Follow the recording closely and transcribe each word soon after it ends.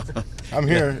I'm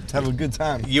here to have a good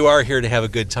time. You are here to have a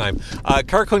good time.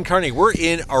 Car Con Carne, we're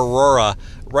in Aurora,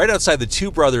 right outside the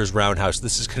Two Brothers Roundhouse.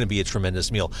 This is going to be a tremendous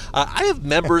meal. I have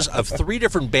members of 3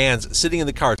 different bands sitting in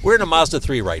the car. We're in a Mazda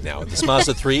 3 right now. This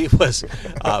Mazda 3 was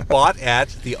bought at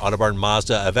the Autobarn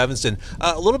Mazda of Evanston,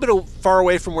 a little bit far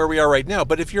away from where we are right now.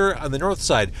 But if you're on the north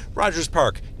side, Rogers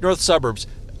Park, north suburbs,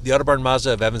 the Autobarn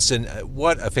Mazda of Evanston,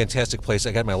 what a fantastic place.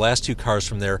 I got my last 2 cars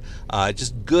from there.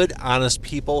 Just good, honest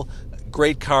people,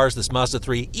 great cars, this Mazda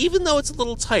 3. Even though it's a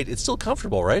little tight, it's still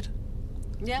comfortable, right?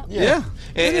 Yeah.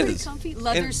 And comfy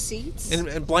leather seats.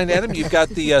 And Blind Adam, you've got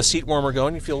the seat warmer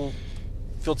going. You feel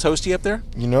toasty up there?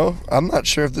 You know, I'm not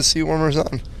sure if the seat warmer's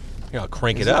on. Here, I'll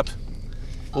crank it up.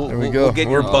 There we go. We'll get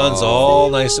your buns all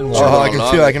nice and warm. Oh,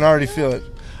 I can already feel it.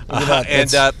 Look at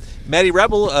that. Maddie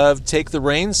Rebel of Take the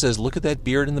Reins says, look at that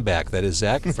beard in the back. That is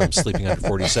Zach from Sleeping Under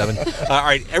 47. All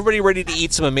right, everybody ready to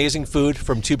eat some amazing food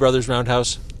from Two Brothers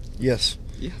Roundhouse? Yes.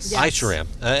 I sure am.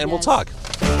 And we'll talk.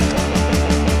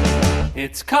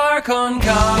 It's Car Con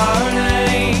Carne.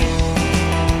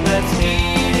 Let's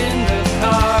eat in the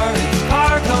car. It's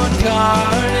Car Con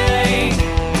Carne.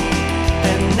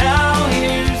 And now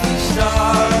here's the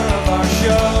star of our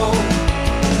show,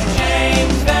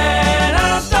 James Van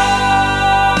Alstyne.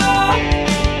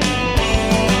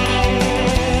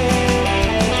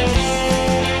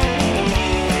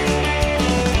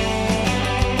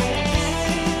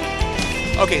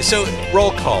 Okay, so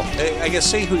roll call. I guess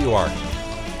say who you are.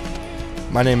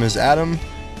 My name is Adam.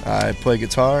 I play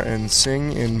guitar and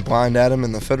sing in Blind Adam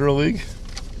in the Federal League.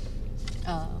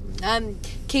 I'm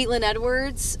Caitlin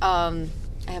Edwards. I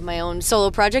have my own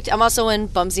solo project. I'm also in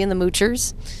Bumsy and the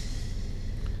Moochers.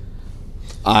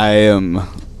 I am...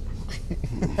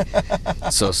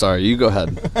 So sorry, you go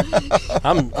ahead.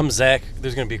 I'm Zach.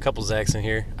 There's going to be a couple Zachs in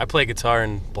here. I play guitar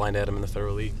in Blind Adam in the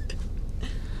Federal League.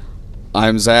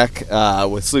 I'm Zach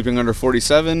with Sleeping Under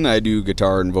 47. I do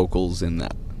guitar and vocals in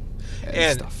that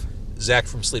and stuff. Zach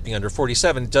from Sleeping Under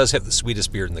 47 does have the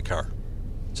sweetest beard in the car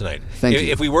tonight. Thank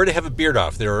you. If we were to have a beard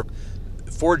off, there are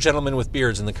 4 gentlemen with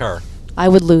beards in the car. I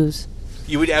would lose.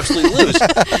 You would absolutely lose.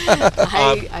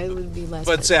 I would be less.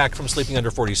 But Zach from Sleeping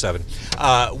Under 47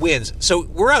 wins. So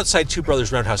we're outside Two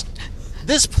Brothers Roundhouse.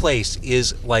 This place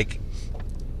is like,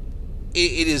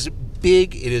 it is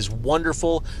big. It is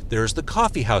wonderful. There's the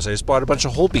coffee house. I just bought a bunch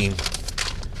of whole bean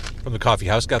from the coffee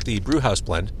house. Got the brew house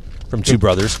blend from Two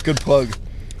Brothers. Good plug.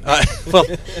 Well,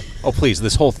 oh please,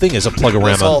 this whole thing is a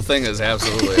plug-a-rama. This whole thing is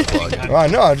absolutely a plug. Well, I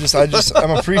know.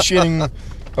 I'm appreciating a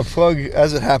plug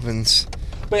as it happens.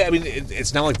 But I mean,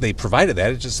 it's not like they provided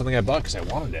that. It's just something I bought because I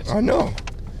wanted it. I know. All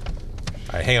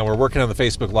right, hang on. We're working on the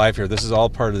Facebook Live here. This is all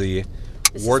part of the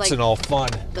warts and all fun.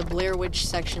 The Blair Witch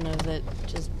section of it.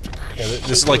 Just. Yeah, this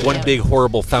is like one big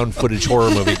horrible found footage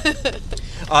horror movie.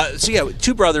 So yeah,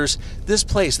 Two Brothers. This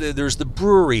place. There's the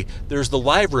brewery. There's the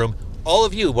live room. All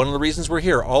of you, one of the reasons we're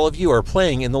here, all of you are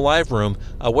playing in the live room.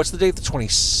 What's the date? The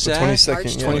 22nd? The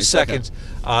 22nd.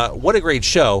 Yeah. 22nd. What a great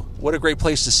show. What a great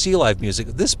place to see live music.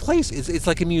 This place, it's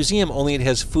like a museum, only it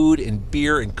has food and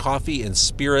beer and coffee and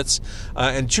spirits.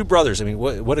 And Two Brothers, I mean,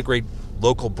 what a great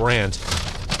local brand.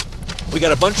 We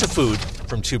got a bunch of food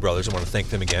from Two Brothers. I want to thank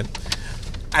them again.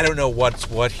 I don't know what's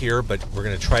what here, but we're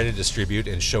going to try to distribute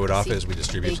and show it off as we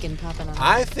distribute. Bacon popping on.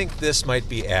 I think this might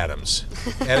be Adam's.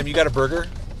 Adam, you got a burger?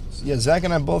 Yeah, Zach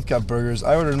and I both got burgers.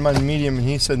 I ordered mine medium, and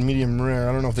he said medium rare.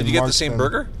 I don't know if Did you get the same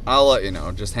burger? I'll let you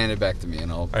know. Just hand it back to me,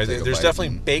 and I'll. All right, there's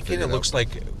definitely bacon. It looks like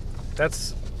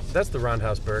That's the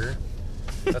Roundhouse burger.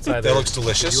 That's either. that looks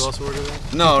delicious. Did you also order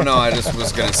that? No, I just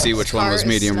was gonna see which one was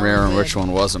Car is medium so rare and good. which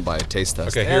one wasn't by a taste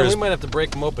test. Okay, Yeah, here's we might have to break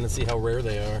them open and see how rare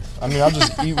they are. I mean, I'll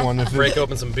just eat one if Break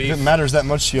open some if beef. it matters that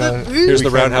much to you. here's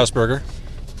the Roundhouse burger.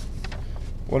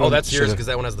 Oh, that's yours because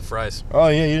that one has the fries. Oh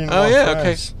yeah, you didn't. Oh want yeah, fries.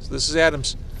 okay. So this is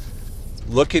Adam's.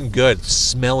 Looking good,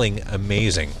 smelling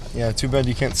amazing. Yeah, too bad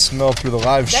you can't smell through the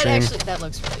live stream. That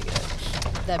looks really good.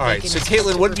 That All right, bacon so is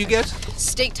Caitlin, what did you perfect. get?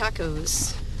 Steak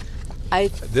tacos.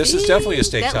 This is definitely a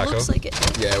steak that taco. Looks like it.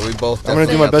 Yeah, we both. I'm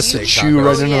gonna do my best to steak chew tacos.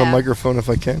 right into the Yeah. microphone if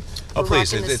I can. Oh We're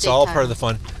please, rocking the it's steak all taco. part of the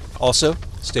fun. Also,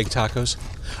 steak tacos.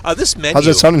 This menu. How's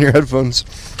that sound in your headphones?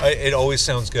 It always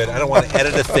sounds good. I don't want to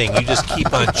edit a thing. You just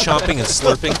keep on chomping and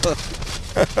slurping.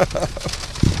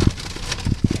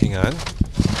 Hang on.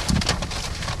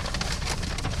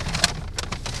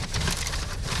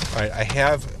 All right,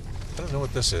 I don't know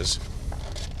what this is.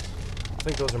 I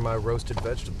think those are my roasted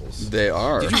vegetables. They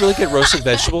are. Did you really get roasted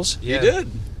vegetables? Yeah. You did.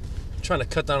 I'm trying to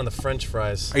cut down on the French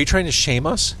fries. Are you trying to shame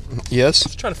us? Yes.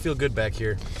 Just trying to feel good back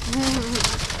here.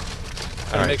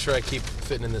 All Trying right. to make sure I keep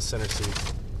fitting in this center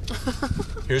seat.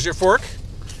 Here's your fork.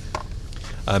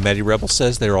 Maddie Rebel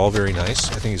says they're all very nice.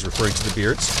 I think he's referring to the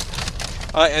beards.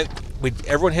 And Wait,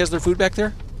 everyone has their food back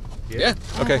there? Yeah.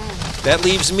 Okay. That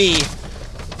leaves me.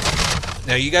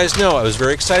 Now, you guys know I was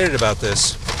very excited about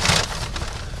this.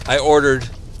 I ordered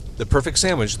the perfect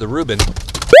sandwich, the Reuben.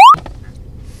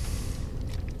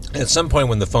 At some point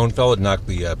when the phone fell, it knocked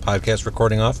the podcast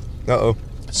recording off. Uh-oh.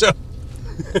 So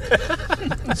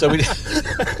we.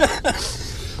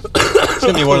 It's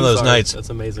gonna be one of those Sorry, nights. That's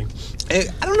amazing. I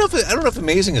don't know if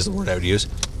amazing is the word I would use.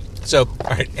 So, all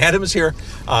right, Adam is here.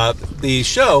 The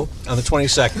show on the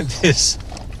 22nd is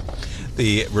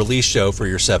the release show for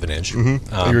your 7-inch.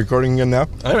 Are you recording again now?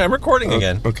 I'm recording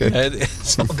again. Okay.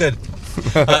 It's all good.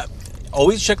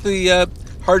 Always check the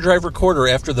hard drive recorder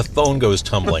after the phone goes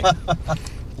tumbling.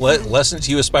 Lesson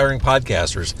to you aspiring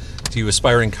podcasters, to you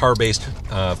aspiring car-based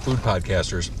food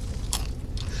podcasters.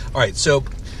 All right, so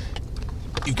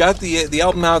you've got the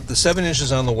album out, the 7-inch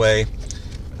is on the way.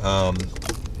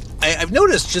 I've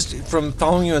noticed just from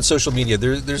following you on social media,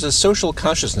 there's a social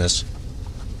consciousness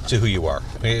to who you are.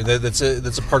 I mean, that's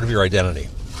a part of your identity.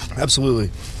 Absolutely.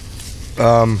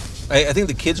 I think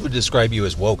the kids would describe you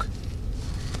as woke.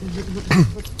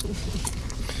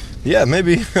 Yeah,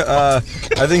 maybe. I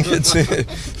think it's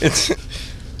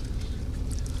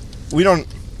we don't.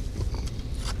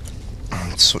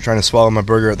 I'm trying to swallow my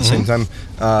burger at the same time.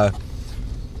 I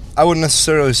wouldn't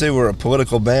necessarily say we're a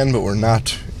political band, but we're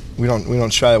not. We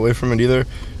don't shy away from it either.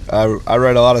 I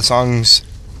write a lot of songs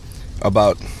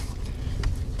about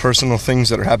personal things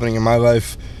that are happening in my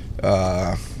life,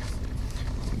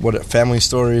 family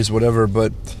stories, whatever.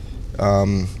 But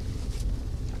I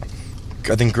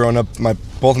think growing up,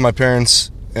 both of my parents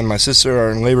and my sister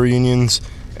are in labor unions,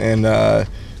 and I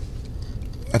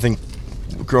think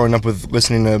growing up with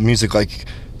listening to music like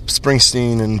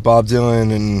Springsteen and Bob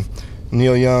Dylan and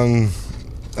Neil Young,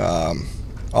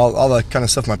 all that kind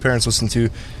of stuff my parents listened to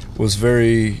was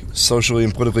very socially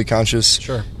and politically conscious.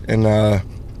 Sure. And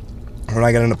when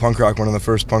I got into punk rock, one of the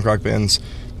first punk rock bands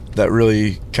that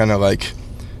really kind of like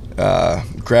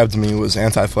grabbed me was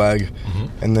Anti-Flag.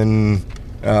 And then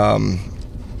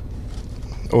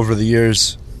over the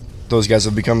years, those guys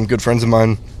have become good friends of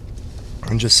mine.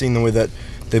 And just seeing the way that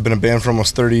they've been a band for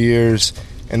almost 30 years,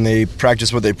 and they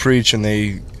practice what they preach, and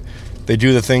they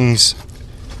do the things.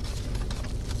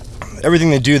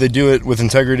 Everything they do it with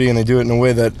integrity, and they do it in a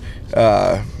way that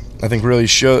I think really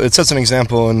it sets an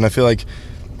example. And I feel like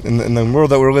in the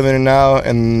world that we're living in now,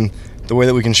 and the way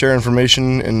that we can share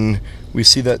information, and we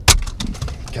see that.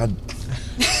 God,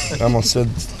 I almost said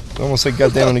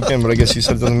goddamn it again, but I guess you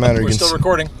said it doesn't matter. We're still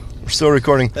recording. We're still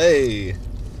recording. Hey.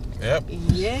 Yep.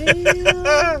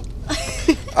 Yeah.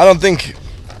 I don't think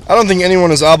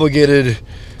anyone is obligated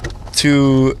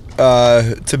to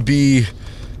be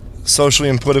socially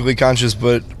and politically conscious,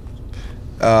 but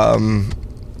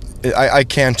I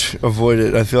can't avoid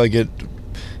it. I feel like it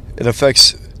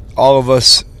affects all of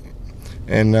us,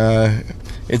 and I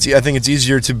think it's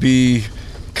easier to be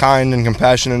kind and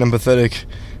compassionate and empathetic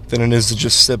than it is to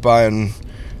just sit by and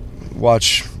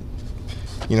watch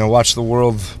the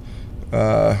world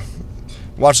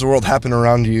happen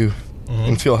around you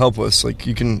and feel helpless. Like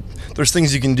there's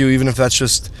things you can do, even if that's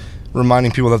just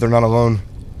reminding people that they're not alone.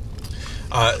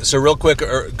 So real quick,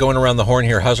 going around the horn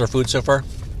here, how's our food so far?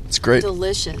 It's great.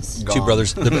 Delicious. Two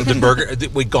brothers. The burger,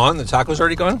 we gone? The taco's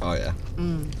already gone? Oh, yeah.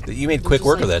 You made quick Just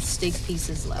work like of that. Steak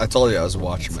pieces left. I told you I was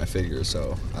watching my figure,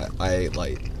 so I ate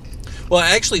light. Well,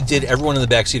 I actually did everyone in the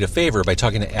backseat a favor by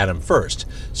talking to Adam first.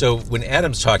 So when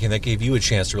Adam's talking, that gave you a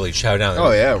chance to really chow down.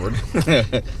 Oh, yeah.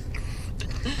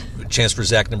 A chance for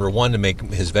Zach number 1 to make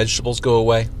his vegetables go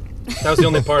away. That was the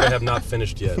only part I have not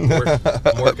finished yet. I'm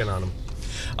working on them.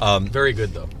 Very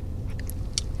good, though.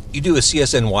 You do a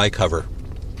CSNY cover.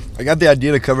 I got the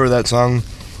idea to cover that song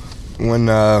when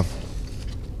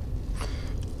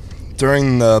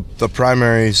during the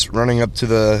primaries running up to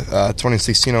the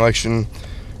 2016 election.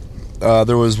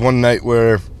 There was one night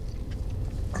where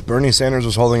Bernie Sanders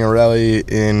was holding a rally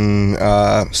in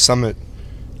Summit,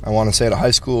 I want to say at a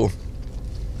high school,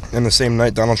 and the same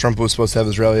night Donald Trump was supposed to have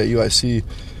his rally at UIC,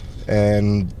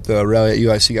 and the rally at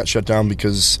UIC got shut down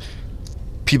because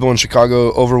people in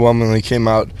Chicago overwhelmingly came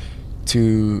out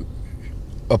to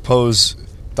oppose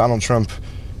Donald Trump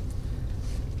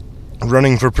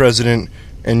running for president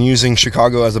and using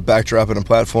Chicago as a backdrop and a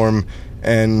platform.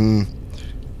 And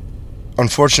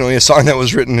unfortunately, a song that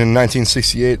was written in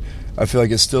 1968, I feel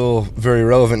like it's still very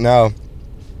relevant now.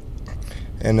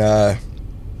 And I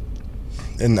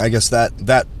guess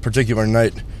that particular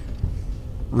night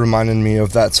reminded me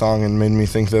of that song and made me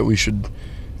think that we should.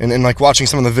 And like watching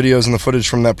some of the videos and the footage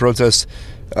from that protest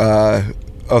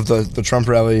of the Trump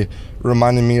rally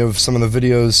reminded me of some of the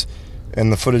videos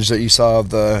and the footage that you saw of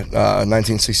the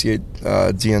 1968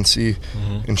 DNC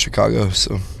in Chicago.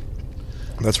 So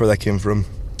that's where that came from.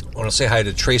 I want to say hi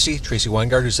to Tracy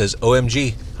Weingart, who says,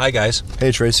 OMG. Hi, guys.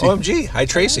 Hey, Tracy. OMG. Hi,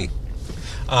 Tracy.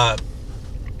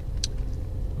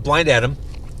 Blind Adam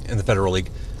in the Federal League.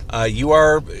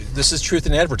 This is truth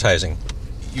in advertising.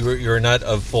 You're not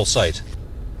of full sight.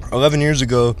 11 years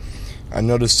ago, I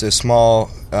noticed a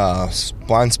small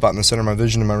blind spot in the center of my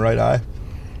vision in my right eye.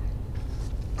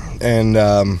 And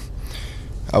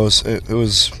it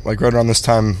was like right around this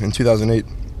time in 2008.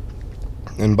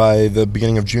 And by the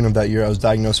beginning of June of that year, I was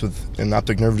diagnosed with an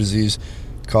optic nerve disease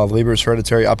called Leber's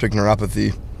hereditary optic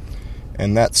neuropathy.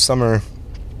 And that summer,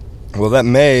 that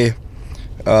May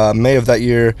of that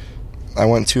year, I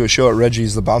went to a show at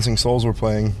Reggie's. The Bouncing Souls were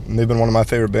playing, and they've been one of my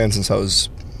favorite bands since I was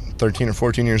 13 or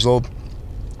 14 years old.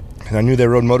 And I knew they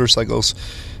rode motorcycles,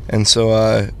 and so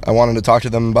I wanted to talk to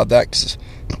them about that. 'Cause,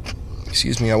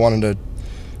 I wanted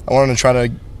to try to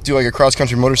do like a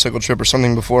cross-country motorcycle trip or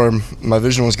something before my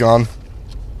vision was gone.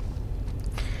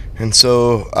 And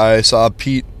so I saw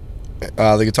Pete,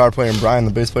 the guitar player, and Brian,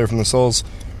 the bass player from the Souls,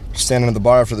 standing at the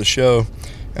bar after the show,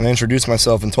 and I introduced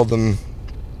myself and told them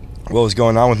what was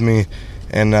going on with me,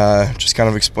 and just kind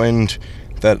of explained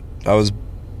that I was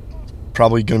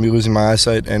probably going to be losing my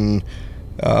eyesight, and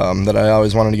that I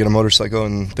always wanted to get a motorcycle,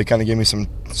 and they kind of gave me some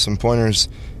pointers.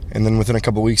 And then within a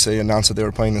couple weeks, they announced that they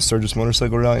were playing the Sturgis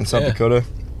Motorcycle Rally in South Dakota.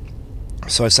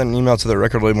 So I sent an email to their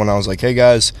record label, and I was like, hey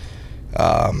guys,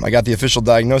 I got the official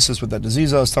diagnosis with that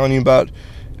disease I was telling you about.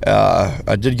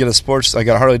 I did get I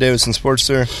got a Harley Davidson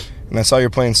Sportster, and I saw you're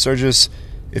playing Sturgis.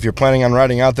 If you're planning on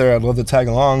riding out there, I'd love to tag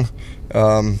along.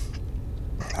 I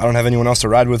don't have anyone else to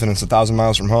ride with, and it's 1,000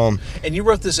 miles from home. And you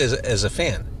wrote this as a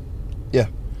fan? Yeah.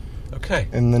 Okay.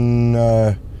 And then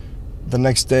the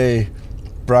next day,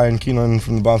 Brian Keeneland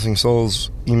from the Bouncing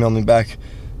Souls emailed me back,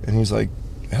 and he's like,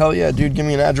 hell yeah, dude, give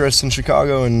me an address in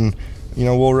Chicago, and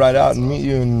we'll ride out and meet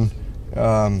you.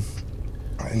 And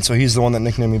so he's the one that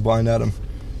nicknamed me Blind Adam.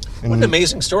 And what an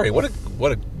amazing story. What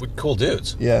cool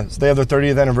dudes. Yeah, so they have their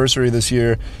 30th anniversary this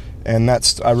year, and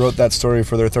I wrote that story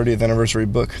for their 30th anniversary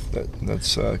book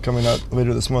that's coming out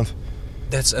later this month.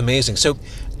 That's amazing. So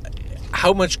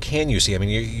how much can you see? I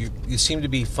mean, you seem to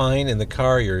be fine in the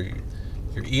car. You're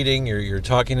eating. You're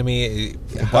talking to me.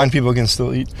 Blind people can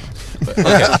still eat.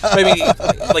 Okay. I mean,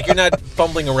 like you're not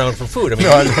fumbling around for food. I mean,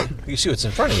 you see what's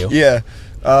in front of you. Yeah.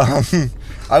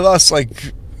 I lost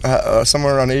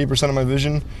somewhere around 80% of my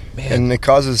vision. Man. And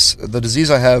the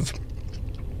disease I have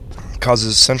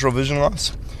causes central vision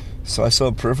loss. So I still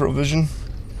have peripheral vision.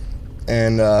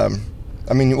 And,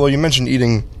 you mentioned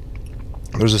eating.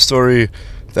 There's a story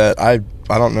that I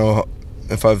don't know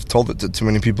if I've told it to too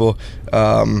many people.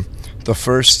 I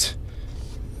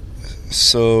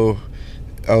started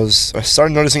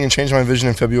noticing a change in my vision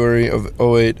in February of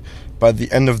 2008. By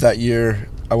the end of that year,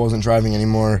 I wasn't driving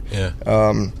anymore. Yeah.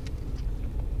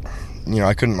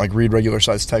 I couldn't read regular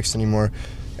size text anymore.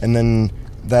 And then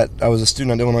I was a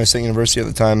student at Illinois State University at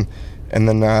the time, and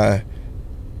then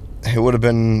it would have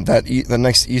been the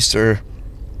next Easter.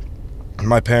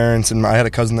 My parents and I had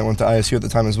a cousin that went to ISU at the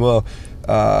time as well.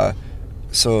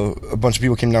 So a bunch of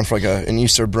people came down for an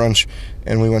Easter brunch,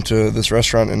 and we went to this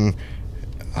restaurant, and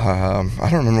I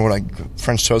don't remember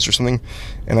French toast or something,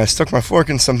 and I stuck my fork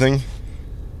in something,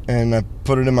 and I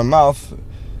put it in my mouth,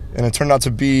 and it turned out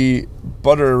to be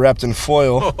butter wrapped in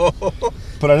foil.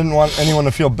 But I didn't want anyone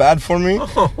to feel bad for me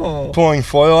pulling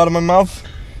foil out of my mouth.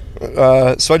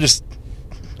 So I just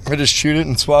chewed it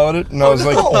and swallowed it, and I was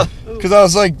because I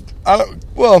was like,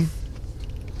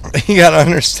 you gotta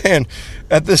understand,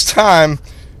 at this time,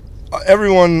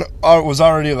 everyone was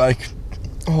already like,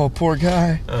 oh, poor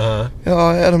guy. Oh,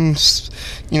 Adam's,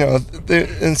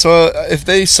 and so if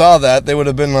they saw that, they would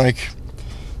have been like,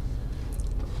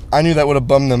 I knew that would have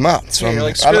bummed them out. So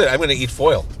you're screw it, I'm going to eat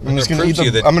foil. I'm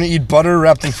going to eat butter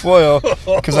wrapped in foil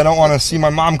because I don't want to see my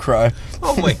mom cry.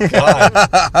 Oh my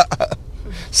God.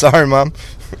 Sorry, Mom.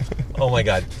 Oh my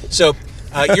God. So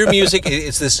your music,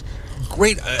 it's this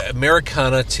great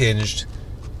Americana-tinged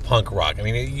punk rock. I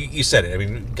mean, you said it. I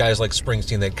mean, guys like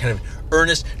Springsteen, that kind of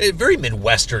earnest, very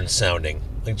Midwestern sounding,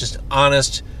 just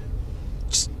honest,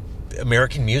 just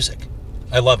American music.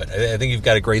 I love it. I think you've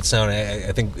got a great sound.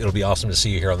 I think it'll be awesome to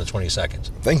see you here on the 22nd.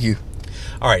 Thank you.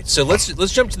 All right, so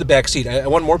let's jump to the back seat. I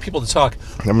want more people to talk.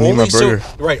 I'm gonna eat my burger.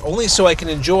 Only so I can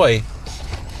enjoy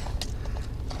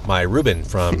my Reuben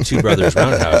from Two Brothers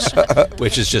Roundhouse,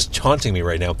 which is just taunting me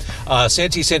right now.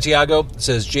 Santi Santiago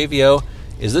says, JVO,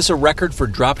 is this a record for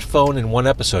dropped phone in one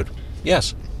episode?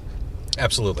 Yes,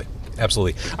 absolutely. All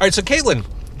right, so Caitlin,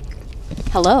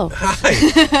 Hello. Hi.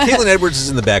 Caitlin Edwards is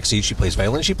in the back seat. She plays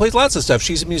violin. She plays lots of stuff.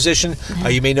 She's a musician.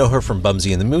 You may know her from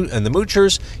Bumsy and the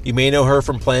Moochers. You may know her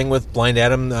from playing with Blind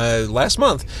Adam last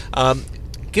month.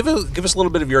 Give us a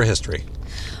little bit of your history.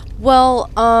 Well,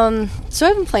 so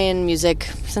I've been playing music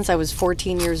since I was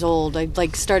 14 years old. I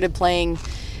started playing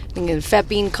in a Fat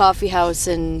Bean Coffee House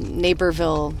in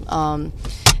Naperville.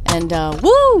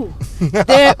 Woo!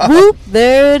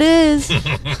 There it is. Did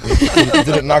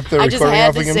it knock the I recording just had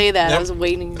off to again? say that. Yep. I was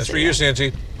waiting. That's to for say you, that.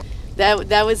 Santi.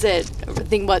 That was it. I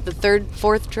think the third,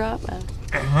 fourth drop.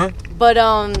 But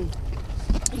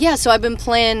yeah. So I've been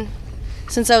playing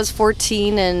since I was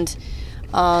 14, and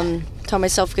taught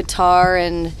myself guitar,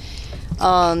 and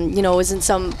was in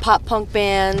some pop punk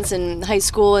bands in high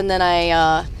school, and then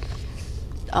I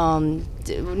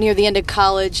near the end of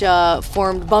college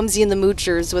formed Bumsy and the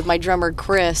Moochers with my drummer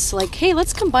Chris. Like, hey,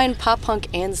 let's combine pop punk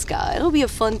and ska. It'll be a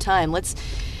fun time.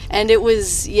 And it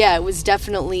was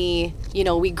definitely,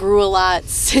 we grew a lot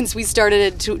since we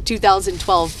started in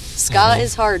 2012. Ska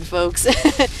is hard, folks.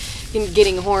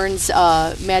 Getting horns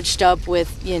matched up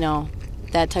with,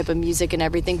 that type of music and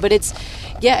everything. But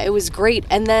it was great.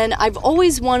 And then I've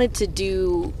always wanted to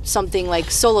do something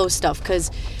like solo stuff,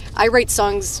 because I write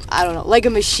songs, I don't know, like a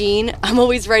machine. I'm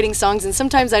always writing songs, and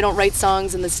sometimes I don't write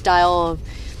songs in the style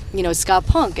of, ska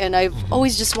punk. And I've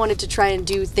always just wanted to try and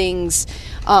do things,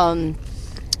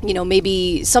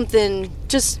 maybe something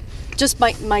just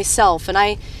myself. And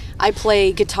I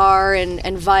play guitar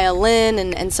and violin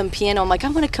and some piano. I'm like, I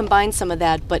want to combine some of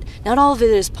that, but not all of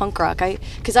it is punk rock.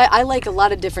 Because I like a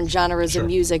lot of different genres of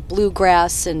music,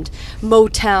 bluegrass and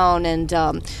Motown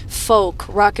and folk,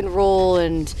 rock and roll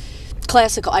and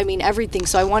classical. I mean, everything.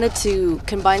 So I wanted to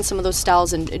combine some of those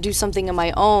styles and do something of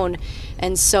my own.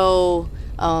 And so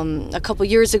a couple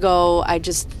years ago, I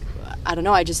just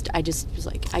was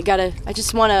like, I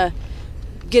just want to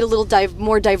get a little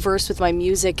more diverse with my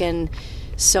music. And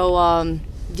so,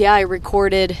 I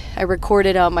recorded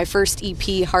my first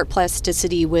EP, Heart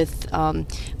Plasticity, with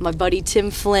my buddy Tim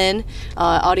Flynn,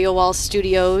 Audio Wall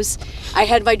Studios. I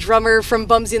had my drummer from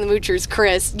Bumsy and the Moochers,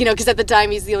 Chris, because at the time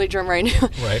he's the only drummer I knew.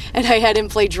 Right. And I had him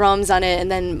play drums on it,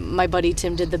 and then my buddy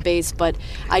Tim did the bass, but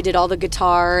I did all the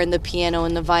guitar and the piano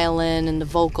and the violin and the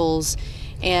vocals.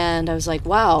 And I was like,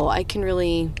 wow, I can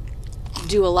really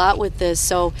do a lot with this.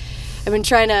 So I've been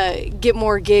trying to get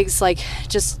more gigs, like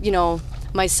just,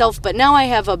 myself. But now I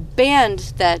have a band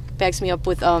that backs me up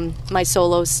with my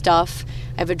solo stuff.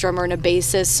 I have a drummer and a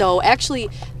bassist. So actually,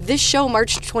 this show,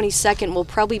 March 22nd, will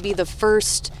probably be the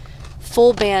first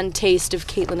full band taste of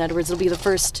Caitlin Edwards. It'll be the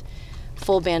first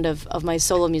full band of my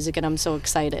solo music, and I'm so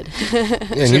excited. It's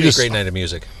going to be a great night of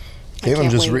music.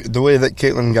 Caitlin the way that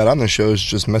Caitlin got on the show is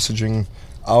just messaging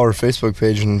our Facebook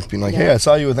page and being like, hey, I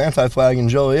saw you with Anti-Flag and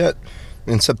Joliet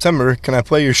in September. Can I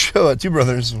play your show at Two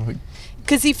Brothers?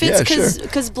 Because he fits, Yeah,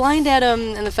 because Blind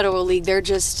Adam and the Federal League, they're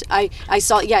just, I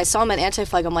saw him at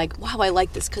Anti-Flag. I'm like, wow, I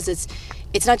like this, because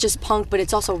it's not just punk, but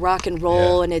it's also rock and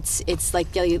roll, and it's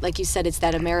like you said, it's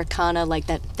that Americana, like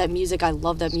that music. I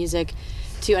love that music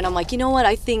too. And I'm like, you know what?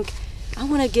 I think I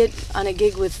want to get on a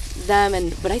gig with them,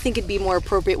 but I think it'd be more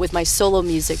appropriate with my solo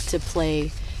music to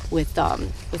play with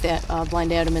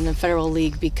Blind Adam and the Federal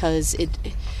League, because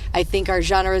I think our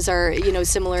genres are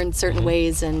similar in certain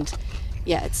ways, and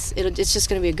yeah, it's just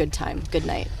going to be a good time, good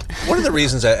night. One of the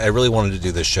reasons I really wanted to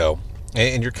do this show,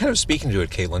 and you're kind of speaking to it,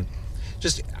 Caitlin,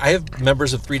 just I have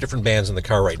members of 3 different bands in the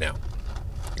car right now.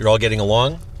 You're all getting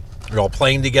along. You're all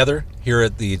playing together here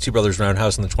at the Two Brothers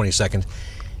Roundhouse on the 22nd.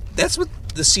 That's what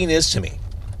the scene is to me.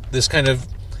 This kind of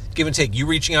give and take. You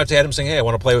reaching out to Adam saying, hey, I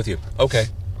want to play with you. Okay.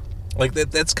 Like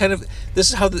that's kind of, this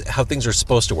is how things are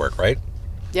supposed to work, right?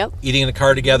 Yep. Eating in a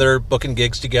car together, booking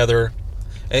gigs together.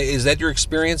 Is that your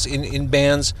experience in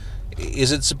bands?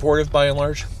 Is it supportive by and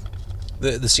large,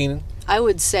 the scene? I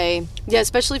would say, yeah,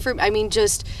 especially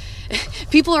just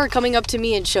people are coming up to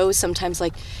me in shows sometimes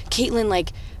like, Caitlin,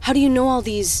 like, how do you know all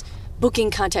these booking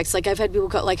contacts? Like, I've had people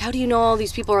go, like, how do you know all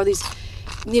these people, or all these,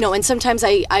 and sometimes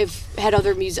I've had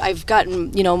I've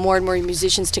gotten, more and more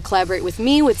musicians to collaborate with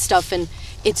me with stuff, and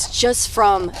it's just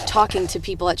from talking to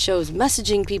people at shows,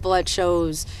 messaging people at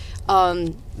shows,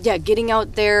 getting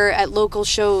out there at local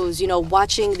shows,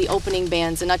 watching the opening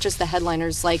bands and not just the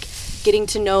headliners, like getting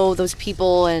to know those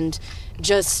people, and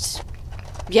just,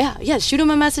 shoot them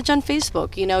a message on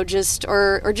Facebook, just,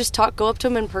 or just go up to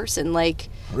them in person. Like,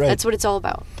 right. That's what it's all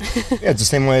about. Yeah, it's the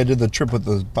same way I did the trip with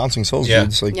the Bouncing Souls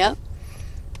dudes. Like, yep.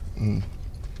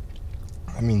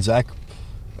 I mean, Zach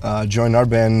joined our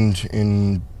band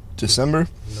in December,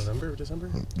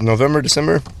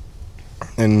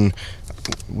 and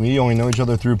we only know each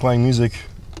other through playing music.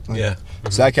 Like,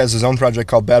 Zach has his own project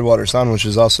called Badwater Sound, which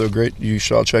is also great. You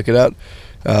should all check it out.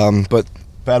 But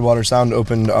Badwater Sound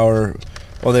opened our...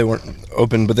 Well, they weren't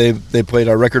open, but they played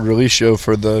our record release show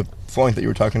for the full-length that you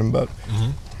were talking about.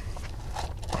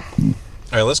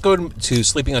 All right, let's go to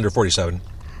Sleeping Under 47.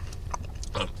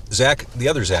 Zach, the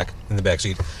other Zach in the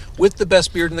backseat, with the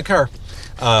best beard in the car,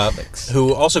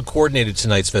 who also coordinated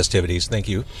tonight's festivities. Thank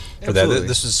you for that.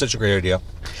 This is such a great idea.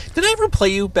 Did I ever play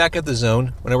you back at the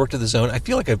Zone when I worked at the Zone? I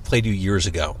feel like I played you years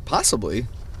ago. Possibly.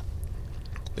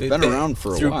 It's been around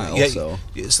for a while. Yeah, so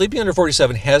Sleeping Under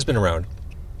 47 has been around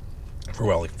for,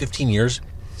 well, like 15 years.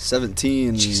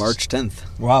 17, March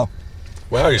 10th. Wow.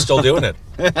 Wow, you're still doing it.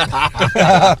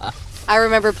 I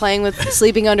remember playing with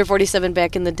Sleeping Under 47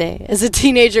 back in the day as a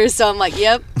teenager, so I'm like,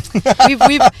 yep,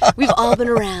 we've all been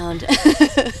around.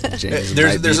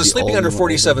 There's a Sleeping Under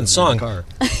 47 song.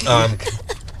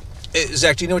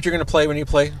 Zach, do you know what you're going to play when you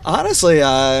play? Honestly,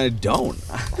 I don't.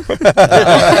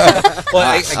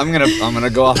 Well, I'm gonna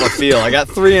go off a feel. I got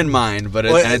 3 in mind, but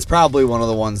and it's probably one of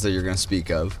the ones that you're gonna speak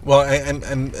of. Well,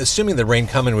 I'm assuming that Rain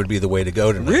Comin' would be the way to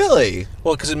go tonight. Really?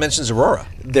 Well, because it mentions Aurora.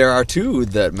 There are 2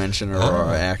 that mention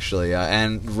Aurora, actually,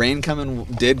 and Rain Comin'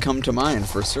 did come to mind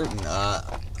for certain.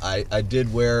 I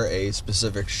did wear a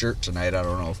specific shirt tonight. I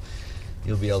don't know if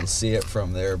you'll be able to see it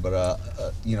from there, but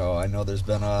I know there's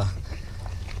been a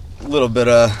little bit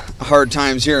of hard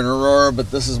times here in Aurora,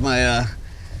 but this is my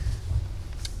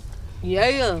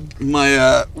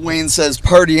my Wayne Says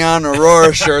Party On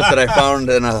Aurora shirt that I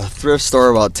found in a thrift store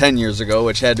about 10 years ago,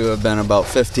 which had to have been about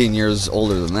 15 years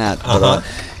older than that. But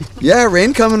yeah,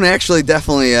 Rain Comin' actually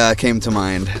definitely came to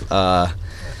mind. I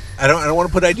don't want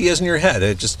to put ideas in your head.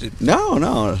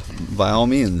 No, by all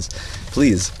means,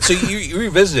 please. So you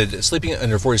revisited Sleeping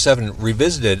Under 47.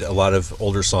 Revisited a lot of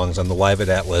older songs on the Live at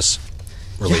Atlas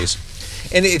release.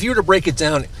 Yeah. And if you were to break it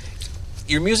down,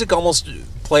 your music almost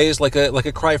plays like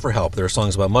a cry for help. There are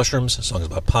songs about mushrooms, songs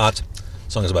about pot,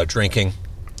 songs about drinking.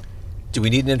 Do we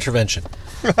need an intervention?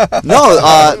 No.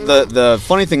 The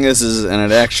funny thing is,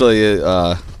 and it actually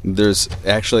there's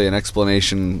actually an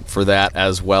explanation for that,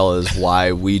 as well as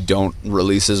why we don't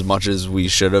release as much as we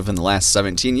should have in the last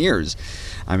 17 years.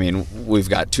 I mean, we've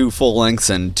got 2 full lengths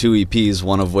and 2 EPs,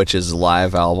 one of which is a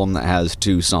live album that has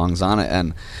 2 songs on it,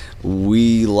 and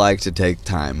we like to take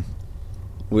time.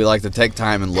 We like to take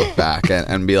time and look back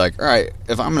and be like, all right,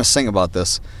 if I'm going to sing about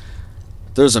this,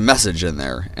 there's a message in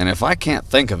there. And if I can't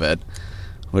think of it,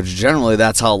 which generally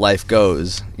that's how life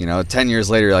goes, 10 years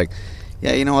later, you're like,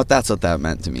 yeah, you know what that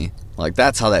meant to me. Like,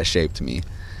 that's how that shaped me.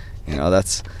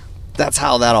 That's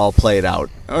how that all played out.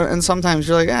 And sometimes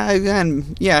you're like,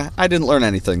 yeah, I didn't learn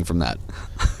anything from that.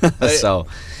 So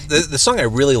the song I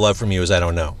really love from you is I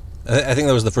Don't Know. I think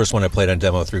that was the first one I played on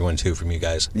Demo 312 from you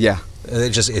guys. Yeah.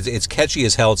 It's catchy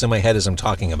as hell. It's in my head as I'm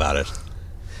talking about it.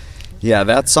 Yeah,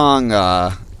 that song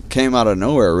came out of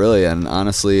nowhere, really. And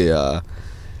honestly,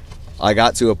 I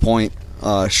got to a point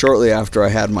shortly after I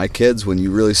had my kids when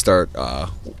you really start,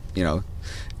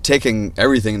 taking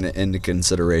everything into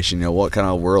consideration. What kind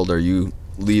of world are you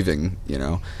leaving,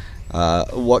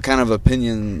 what kind of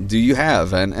opinion do you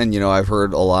have? And I've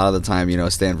heard a lot of the time,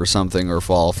 stand for something or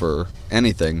fall for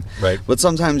anything. Right. But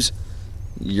sometimes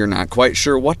you're not quite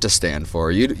sure what to stand for.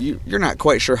 You're not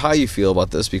quite sure how you feel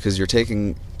about this because you're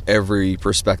taking every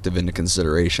perspective into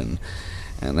consideration.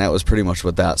 And that was pretty much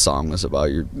what that song was about.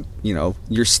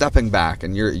 You're stepping back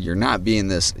and you're not being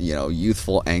this,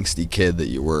 youthful, angsty kid that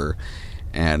you were.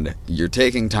 And you're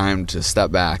taking time to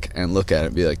step back and look at it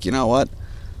and be like, you know what?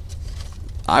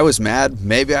 I was mad.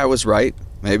 Maybe I was right.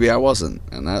 Maybe I wasn't.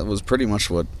 And that was pretty much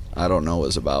what I Don't Know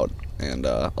was about. And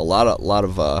a lot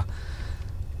of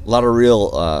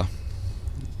real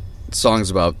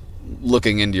songs about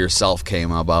looking into yourself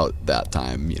came about that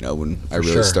time. When I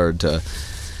really started to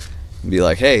be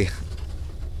like, hey,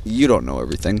 you don't know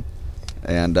everything.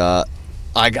 And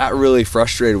I got really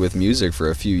frustrated with music for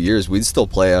a few years. We'd still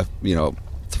play 2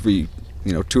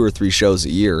 or 3 shows a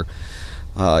year.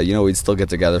 We'd still get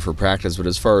together for practice, but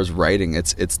as far as writing,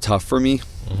 it's tough for me.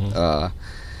 Mm-hmm.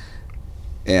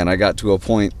 And I got to a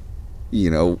point,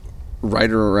 right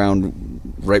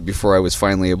before I was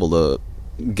finally able to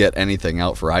get anything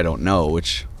out for I Don't Know,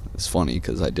 which is funny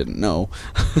because I didn't know.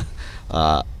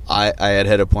 I had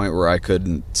hit a point where I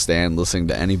couldn't stand listening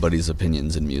to anybody's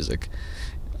opinions in music.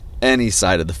 Any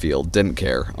side of the field, didn't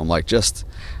care. I'm like,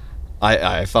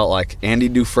 I felt like Andy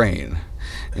Dufresne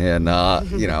and,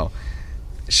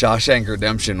 Shawshank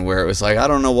Redemption, where it was like, I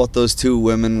don't know what those 2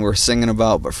 women were singing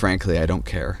about, but frankly, I don't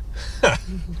care.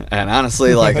 And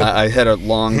honestly, I had a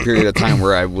long period of time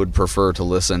where I would prefer to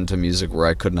listen to music where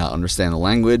I could not understand the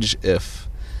language there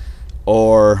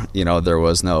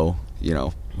was no,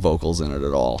 vocals in it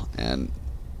at all. And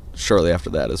shortly after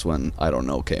that is when I Don't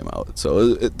Know came out.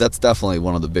 So that's definitely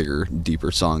one of the bigger,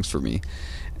 deeper songs for me.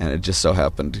 And it just so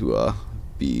happened to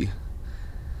be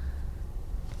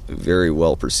very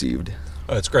well perceived.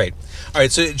 Oh, that's great. All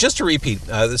right, so just to repeat,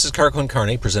 this is Car Con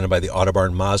Carne, presented by the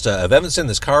Autobarn Mazda of Evanston.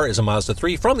 This car is a Mazda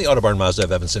 3 from the Autobarn Mazda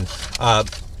of Evanston.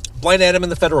 Blind Adam in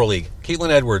the Federal League, Caitlin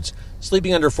Edwards,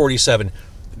 Sleeping Under 47.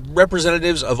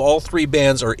 Representatives of all three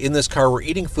bands are in this car. We're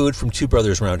eating food from Two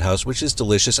Brothers Roundhouse, which is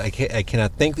delicious. I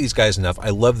cannot thank these guys enough.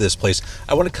 I love this place.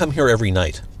 I want to come here every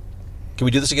night. Can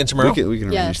we do this again tomorrow? We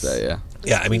can Yes. arrange that, yeah.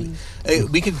 Yeah, I mean,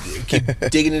 we could keep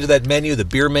digging into that menu. The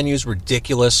beer menu is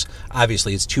ridiculous.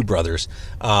 Obviously, it's Two Brothers.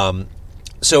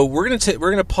 So we're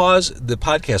gonna pause the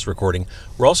podcast recording.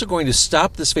 We're also going to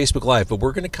stop this Facebook Live, but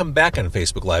we're going to come back on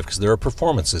Facebook Live because there are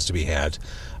performances to be had.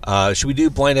 Should we do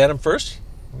Blind Adam first?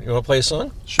 You want to play a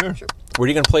song? Sure. What are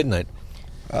you going to play tonight?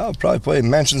 I'll probably play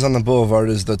Mansions on the Boulevard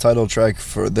is the title track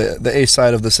for the A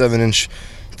side of the 7-inch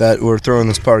that we're throwing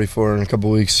this party for in a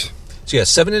couple weeks. So yeah,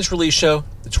 7-inch release show,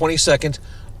 the 22nd.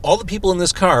 All the people in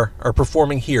this car are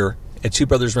performing here at Two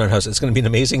Brothers Roundhouse. It's going to be an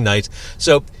amazing night.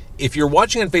 So if you're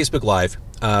watching on Facebook Live,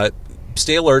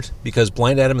 stay alert because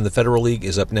Blind Adam in the Federal League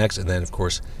is up next, and then of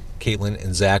course Caitlin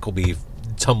and Zach will be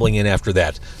tumbling in after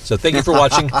that. So thank you for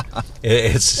watching.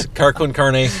 It's Car Con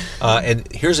Carne,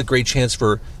 and here's a great chance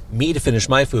for me to finish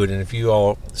my food, and if you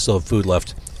all still have food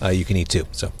left, you can eat too.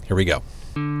 So here we go.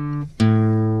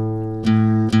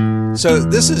 So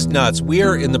this is nuts. We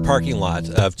are in the parking lot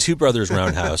of Two Brothers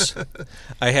Roundhouse.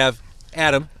 I have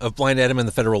Adam of Blind Adam in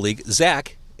the Federal League,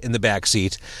 Zach in the back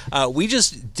seat. We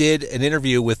just did an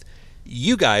interview with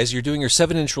you guys. You're doing your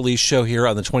 7-inch release show here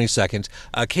on the 22nd.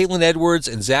 Caitlin Edwards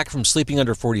and Zach from Sleeping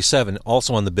Under 47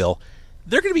 also on the bill.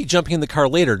 They're going to be jumping in the car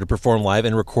later to perform live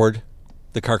and record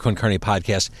the Car Con Carne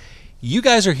podcast. You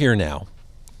guys are here now.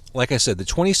 Like I said, the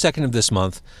 22nd of this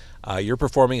month, you're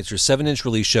performing. It's your 7-inch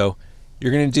release show.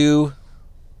 You're going to do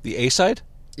the A-side?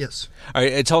 Yes. All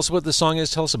right, tell us what the song is.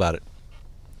 Tell us about it.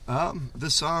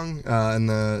 This song and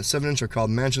the 7-inch are called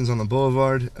Mansions on the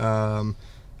Boulevard.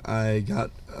 I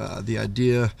got the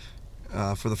idea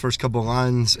for the first couple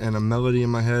lines and a melody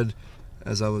in my head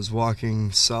as I was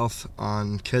walking south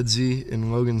on Kedzie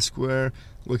in Logan Square,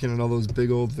 looking at all those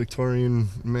big old Victorian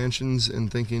mansions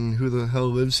and thinking, who the hell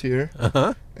lives here?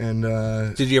 Uh-huh. And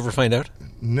Did you ever find out?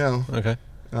 no. Okay.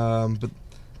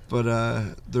 But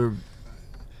they're,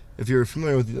 if you're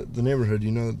familiar with the neighborhood,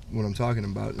 you know what I'm talking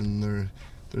about. And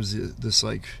there's this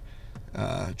like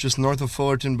just north of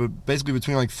Fullerton, but basically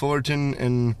between like Fullerton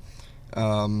and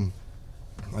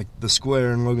like the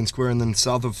square and Logan Square, and then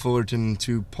south of Fullerton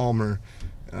to Palmer,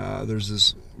 there's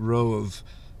this row of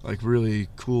like really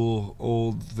cool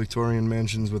old Victorian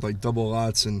mansions with like double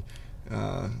lots and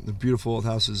the beautiful old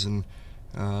houses. And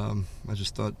I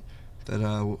just thought that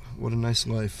what a nice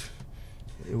life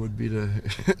it would be to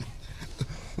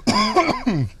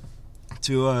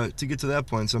to get to that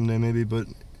point someday, maybe. But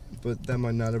that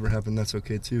might not ever happen. That's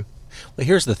okay too. Well,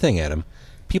 here's the thing, Adam.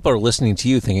 People are listening to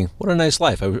you thinking, what a nice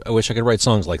life. I wish I could write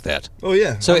songs like that. Oh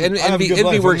yeah. So I have a good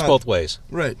envy life. works I'm not- both ways.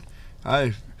 Right.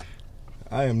 I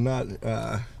am not.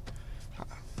 I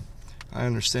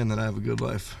understand that I have a good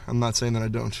life. I'm not saying that I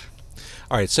don't.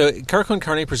 All right, so Car Con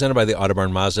Carne presented by the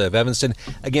Autobarn Mazda of Evanston.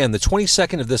 Again, the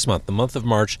 22nd of this month, the month of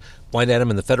March, Blind Adam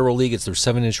in the Federal League. It's their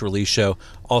 7-inch release show.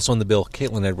 Also on the bill,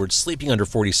 Caitlin Edwards, Sleeping Under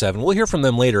 47. We'll hear from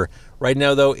them later. Right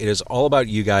now, though, it is all about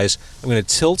you guys. I'm going to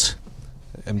tilt.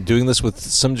 I'm doing this with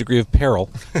some degree of peril.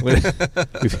 We've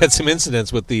had some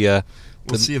incidents with the...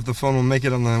 We'll see if the phone will make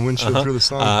it on the windshield through the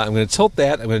song. I'm going to tilt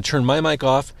that. I'm going to turn my mic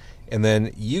off. And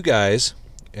then you guys,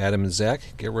 Adam and Zach,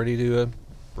 get ready to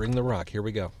bring the rock. Here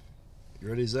we go. You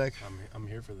ready, Zach? I'm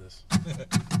here for this.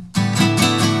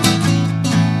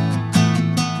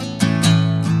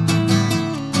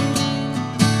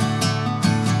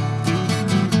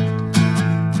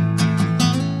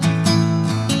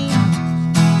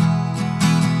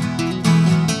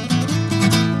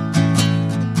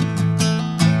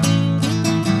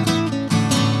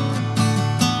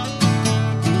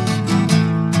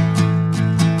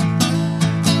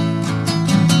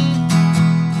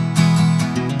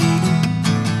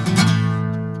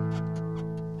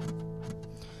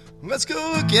 Let's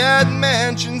go look at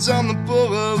mansions on the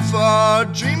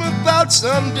boulevard. Dream about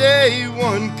someday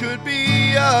one could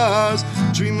be ours.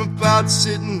 Dream about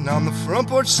sitting on the front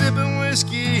porch sipping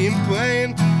whiskey and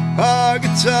playing our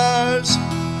guitars.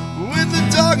 With a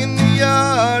dog in the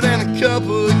yard and a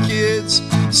couple of kids.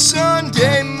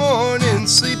 Sunday morning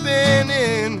sleeping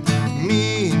in.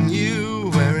 Me and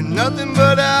you wearing nothing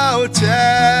but our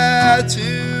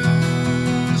tattoos.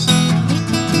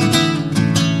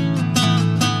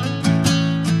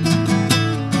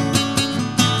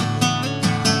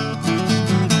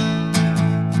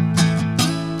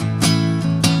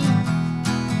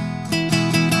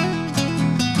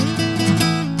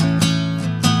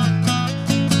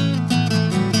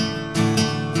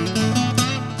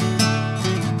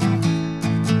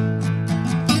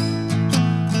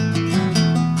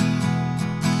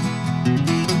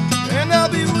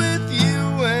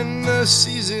 the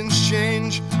seasons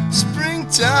change.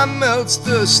 Springtime melts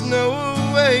the snow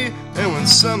away, and when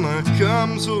summer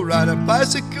comes, we'll ride our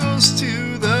bicycles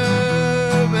to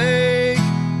the lake.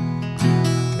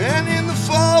 And in the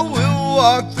fall, we'll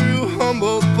walk through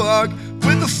Humboldt Park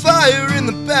with a fire in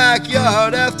the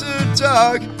backyard after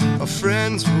dark. Our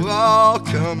friends will all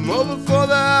come over for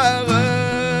the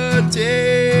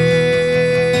holidays.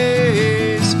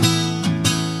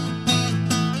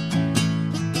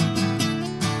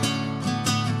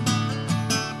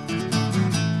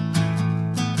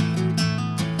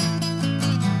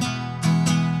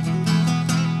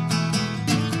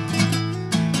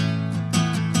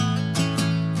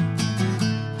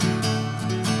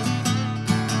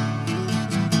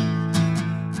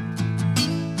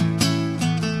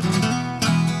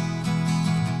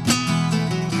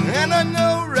 And I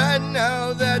know right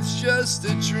now that's just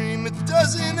a dream. It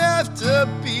doesn't have to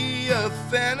be a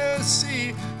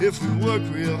fantasy. If we work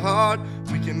real hard,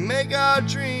 we can make our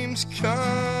dreams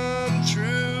come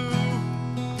true.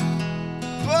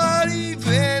 But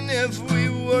even if we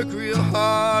work real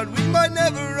hard, we might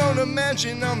never own a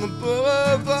mansion on the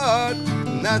boulevard.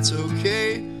 And that's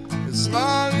okay, as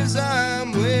long as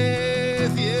I'm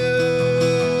with you.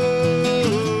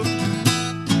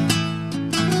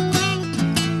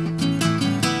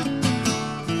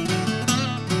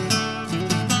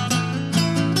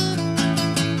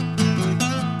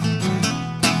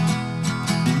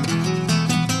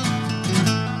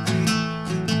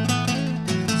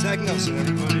 Zach Nelson,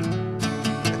 everybody.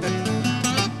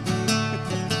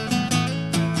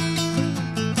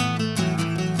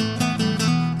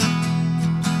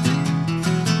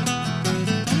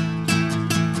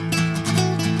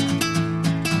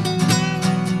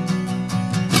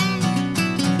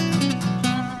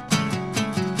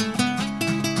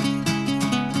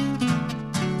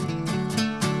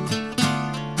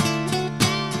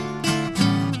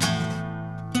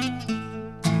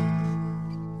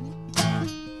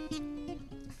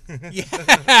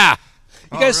 Yeah.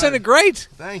 You guys sounded great.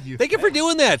 Thank you. Thank you for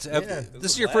doing that. Yeah,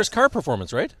 This is your first car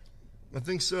performance, right? I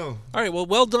think so. All right,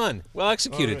 well done. Well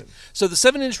executed. All right. So the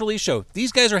 7-inch release show,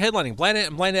 these guys are headlining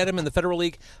Blind Adam in the Federal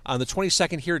League on the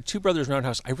 22nd here at Two Brothers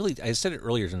Roundhouse. I said it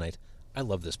earlier tonight. I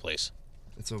love this place.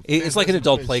 It's like an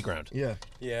adult place. playground. Yeah,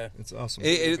 Yeah. it's awesome.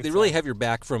 They really have your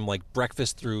back from like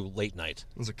breakfast through late night.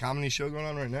 There's a comedy show going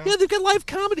on right now. Yeah, they've got live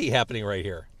comedy happening right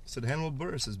here. Said Hannibal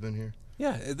Buress has been here.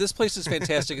 Yeah, this place is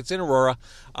fantastic. It's in Aurora.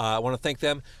 I want to thank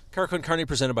them. Carco & Carney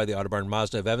presented by the Autobarn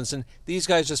Mazda of Evanston. These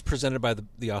guys just presented by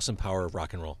the awesome power of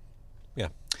rock and roll. Yeah.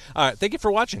 All right, thank you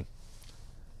for watching.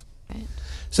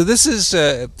 So this is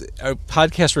a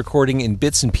podcast recording in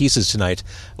bits and pieces tonight.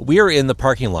 We are in the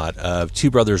parking lot of Two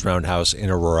Brothers Roundhouse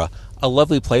in Aurora. A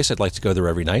lovely place. I'd like to go there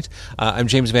every night. I'm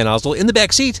James Van Osdol. In the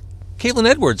back seat, Caitlin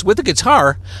Edwards with a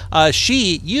guitar.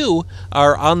 You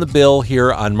are on the bill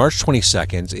here on March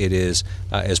 22nd. It is,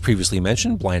 as previously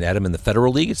mentioned, Blind Adam in the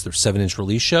Federal League. It's their 7-inch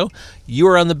release show. You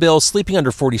are on the bill. Sleeping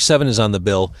Under 47 is on the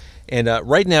bill. And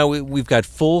right now we've got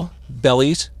full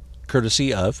bellies,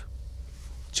 courtesy of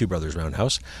Two Brothers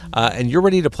Roundhouse. And you're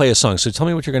ready to play a song. So tell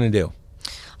me what you're going to do.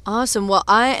 Awesome. Well,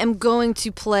 I am going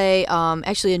to play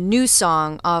actually a new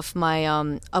song off my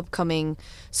upcoming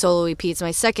solo EP. It's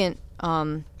my second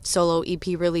solo EP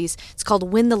release. It's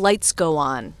called When the Lights Go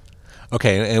On.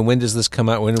 Okay, and when does this come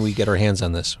out? When do we get our hands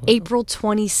on this? April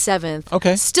 27th.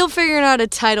 Okay. Still figuring out a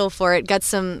title for it. Got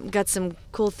some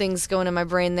cool things going in my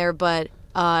brain there, but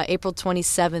April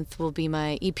 27th will be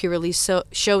my EP release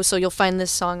show, so you'll find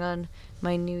this song on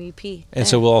my new EP. And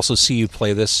so we'll also see you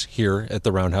play this here at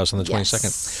the Roundhouse on the 22nd.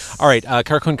 Yes. All right,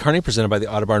 Carco & Carney presented by the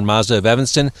Autobarn Mazda of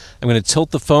Evanston. I'm going to tilt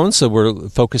the phone so we're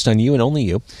focused on you and only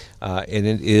you. And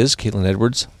it is Caitlin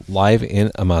Edwards live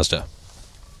in a Mazda.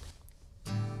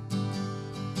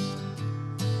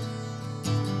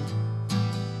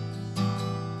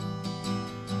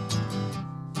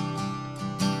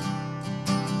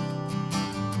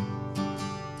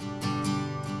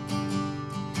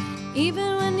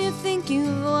 Even when you think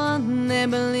you've won, they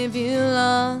believe you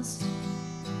lost.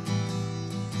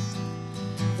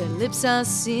 Their lips are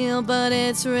sealed, but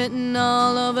it's written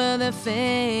all over their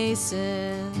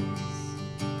faces.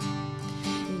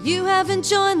 You haven't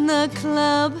joined the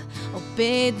club,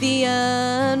 obeyed the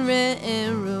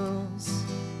unwritten rules.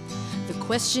 The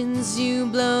questions you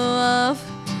blow off,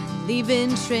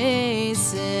 leaving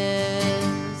traces.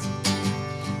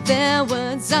 Their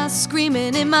words are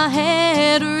screaming in my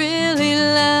head really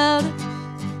loud.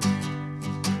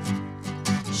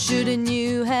 Shouldn't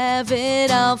you have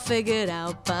it all figured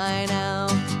out by now?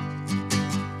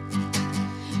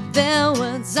 Their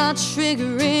words are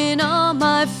triggering all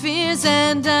my fears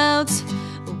and doubts.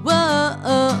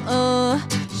 Whoa,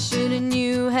 shouldn't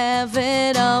you have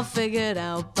it all figured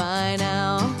out by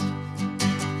now?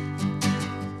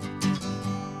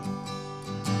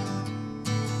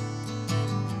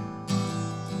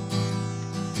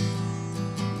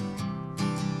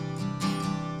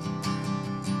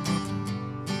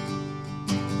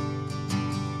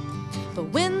 But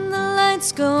when the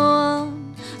lights go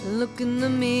on, look in the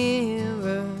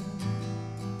mirror.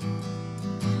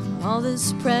 All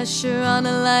this pressure on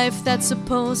a life that's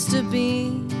supposed to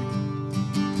be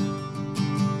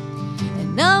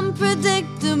an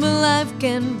unpredictable life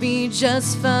can be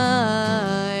just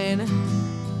fine.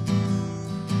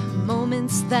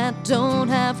 Moments that don't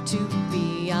have to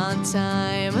be on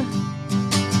time.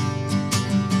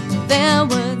 Their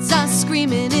words are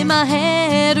screaming in my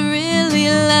head really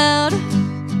loud.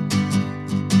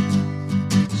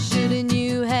 Shouldn't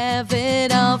you have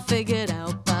it all figured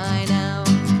out by now?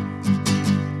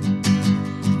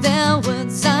 Their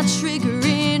words are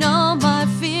triggering all my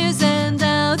fears and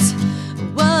doubts.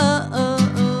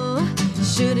 Whoa,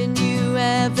 shouldn't you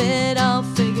have it all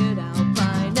figured out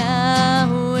by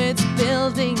now? It's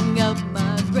building up,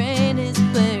 my brain is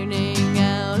burning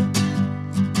out.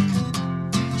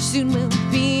 Soon will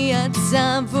be a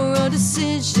time for a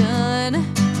decision.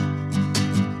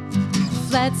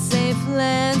 Flat, safe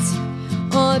lands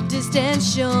or distant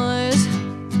shores.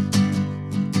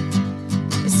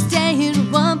 Stay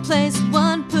in one place,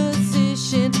 one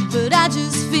position, but I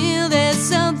just feel there's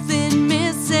something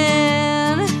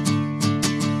missing.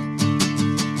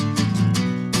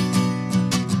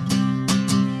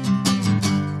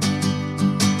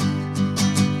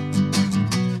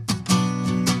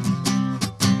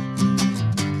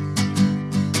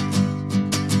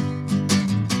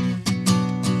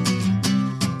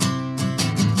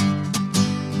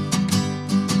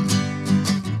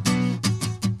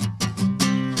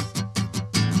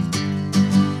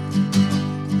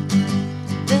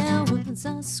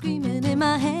 Screaming in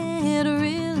my head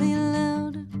really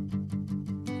loud.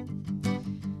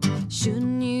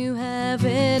 Shouldn't you have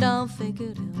it all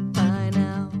figured out by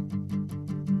now?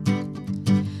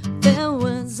 Their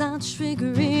words are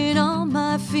triggering all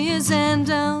my fears and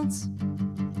doubts.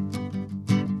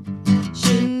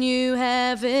 Shouldn't you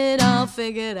have it all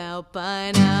figured out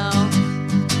by now?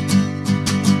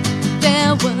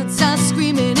 Their words are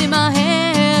screaming in my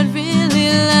head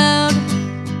really loud.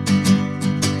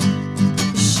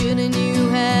 Shouldn't you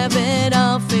have it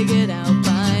all figured out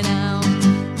by now?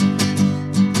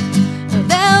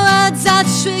 Their words are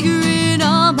triggering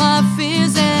all my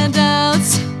fears and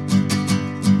doubts.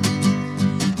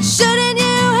 Shouldn't you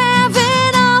have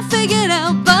it all figured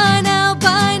out by now,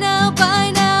 by now,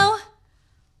 by now?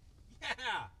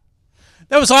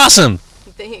 That was awesome.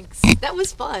 Thanks. That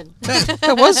was fun.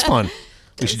 That was fun.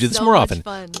 We should do this so more much often.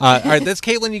 fun. All right, that's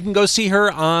Caitlin. You can go see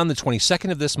her on the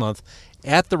 22nd of this month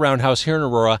at the Roundhouse here in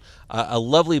Aurora. A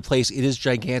lovely place. It is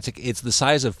gigantic. It's the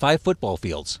size of 5 football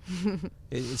fields.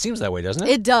 It seems that way, doesn't it?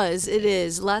 It does. It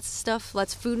is. Lots of stuff,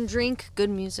 lots of food and drink, good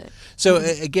music. So,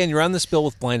 again, you're on this bill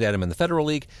with Blind Adam in the Federal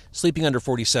League, Sleeping Under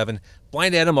 47.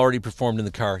 Blind Adam already performed in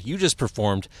the car. You just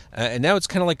performed. And now it's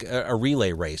kind of like a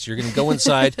relay race. You're going to go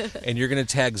inside and you're going to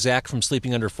tag Zach from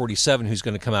Sleeping Under 47, who's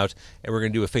going to come out, and we're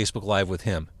going to do a Facebook Live with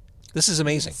him. This is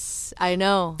amazing. I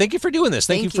know. Thank you for doing this.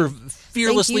 Thank you for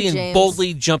fearlessly and James.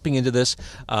 boldly jumping into this.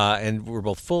 And we're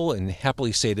both full and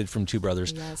happily sated from Two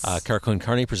Brothers. Yes. Carco and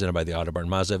Carney, presented by the Autobarn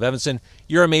Mazda of Evanston.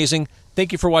 You're amazing.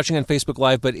 Thank you for watching on Facebook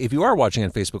Live. But if you are watching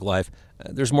on Facebook Live,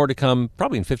 there's more to come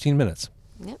probably in 15 minutes.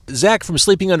 Yep. Zach from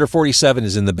Sleeping Under 47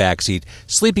 is in the backseat.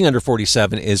 Sleeping Under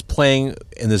 47 is playing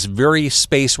in this very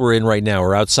space we're in right now.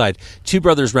 We're outside Two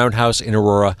Brothers Roundhouse in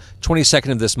Aurora.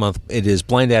 22nd of this month. It is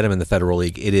Blind Adam in the Federal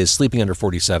League. It is Sleeping Under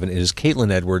 47. It is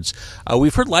Caitlin Edwards.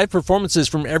 We've heard live performances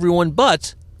from everyone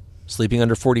but Sleeping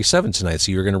Under 47 tonight.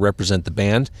 So you're going to represent the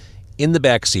band in the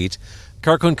backseat.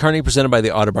 Carco and Carney, presented by the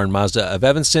Autobarn Mazda of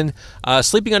Evanston.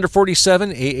 Sleeping Under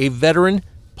 47, a veteran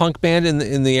punk band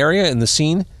in the area, in the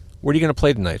scene. What are you going to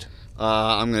play tonight?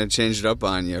 I'm going to change it up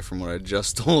on you from what I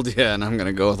just told you, and I'm going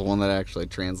to go with one that actually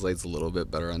translates a little bit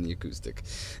better on the acoustic.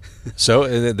 So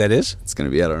that is? It's going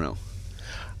to be, I don't know.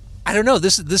 I don't know.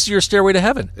 This is your Stairway to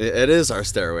Heaven. It is our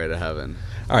Stairway to Heaven.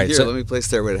 All right, Here, so let me play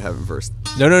Stairway to Heaven first.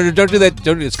 No, don't do that.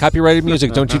 It's copyrighted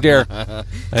music. Don't you dare.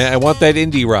 I want that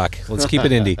indie rock. Let's keep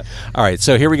it indie. All right,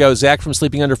 so here we go. Zach from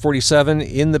Sleeping Under 47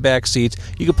 in the back seat.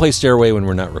 You can play Stairway when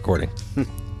we're not recording. All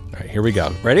right, here we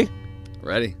go. Ready?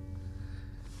 Ready.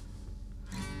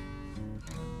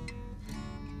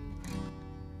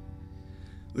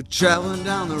 We're traveling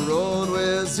down the road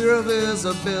with zero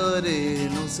visibility,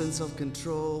 no sense of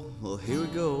control. Well, here we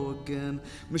go again.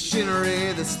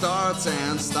 Machinery that starts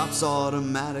and stops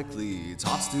automatically,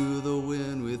 tossed to the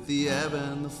wind with the ebb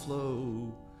and the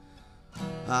flow.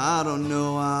 I don't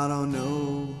know, I don't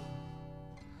know.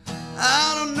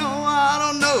 I don't know, I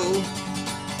don't know.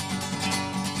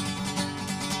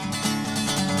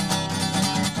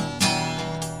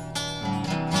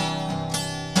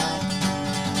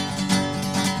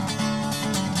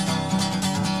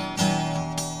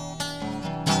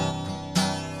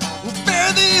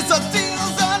 These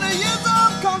ideals under years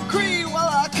of concrete, while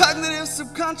our cognitive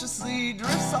subconsciously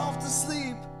drifts off to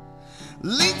sleep.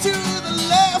 Lean to the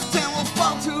left and we'll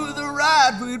fall to the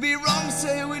right. We'd be wrong to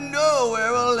say we know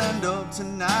where we'll end up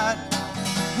tonight.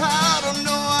 I don't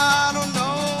know, I don't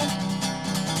know.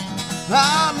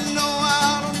 I don't know,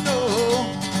 I don't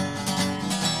know.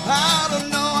 I don't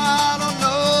know, I don't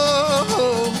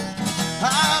know.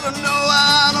 I don't know,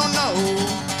 I don't know.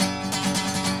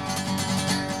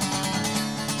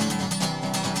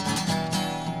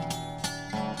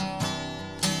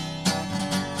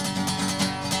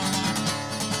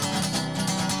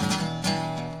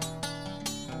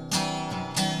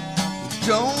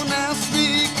 Don't ask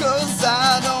me, 'cause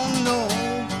I don't know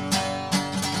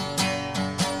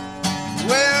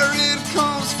where it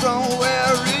comes from,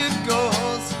 where it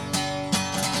goes.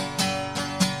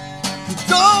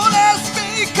 Don't ask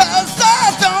me, 'cause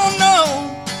I don't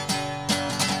know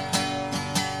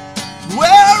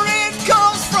where it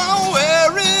comes from,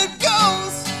 where it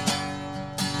goes.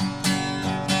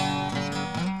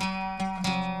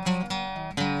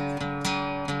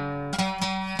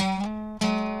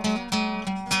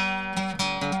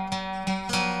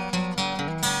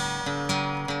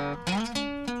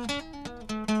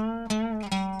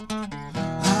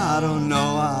 I don't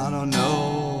know, I don't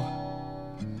know.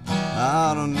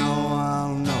 I don't know, I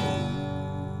don't know.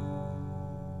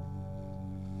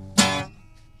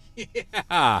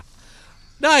 Yeah.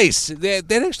 Nice.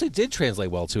 That actually did translate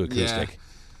well to acoustic. Yeah.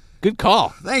 Good call.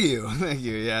 Thank you, thank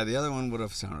you. Yeah, the other one would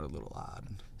have sounded a little odd.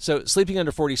 So, Sleeping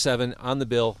Under 47 on the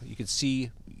bill. You can see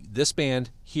this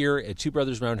band here at Two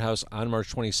Brothers Roundhouse on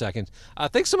March 22nd.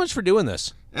 Thanks so much for doing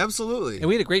this. Absolutely. And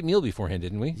we had a great meal beforehand,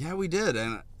 didn't we? Yeah, we did.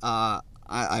 And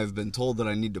I've been told that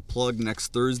I need to plug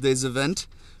next Thursday's event.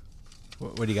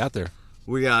 What do you got there?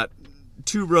 We got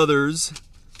Two Brothers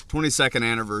 22nd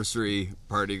anniversary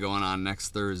party going on next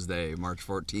Thursday, March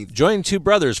 14th. Join Two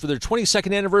Brothers for their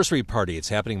 22nd anniversary party. It's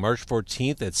happening March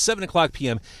 14th at 7 o'clock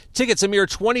p.m. Tickets a mere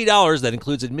 $20. That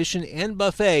includes admission and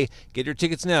buffet. Get your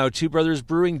tickets now,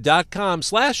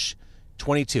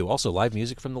 twobrothersbrewing.com/22. Also, live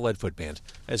music from the Leadfoot Band.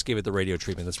 I just gave it the radio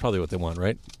treatment. That's probably what they want,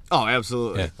 right? Oh,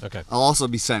 absolutely. Yeah, okay. I'll also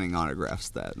be signing autographs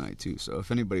that night, too. So if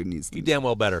anybody needs You to, damn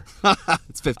well better.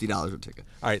 it's $50 a ticket.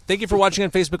 All right. Thank you for watching on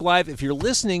Facebook Live. If you're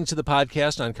listening to the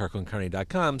podcast on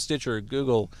CarcoNCarney.com, Stitcher,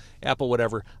 Google, Apple,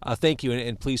 whatever, thank you.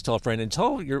 And please tell a friend and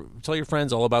tell your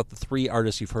friends all about the three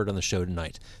artists you've heard on the show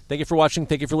tonight. Thank you for watching.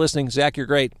 Thank you for listening. Zach, you're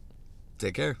great.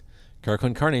 Take care. Carco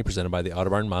and Carney, presented by the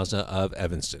Autobarn Mazda of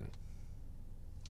Evanston.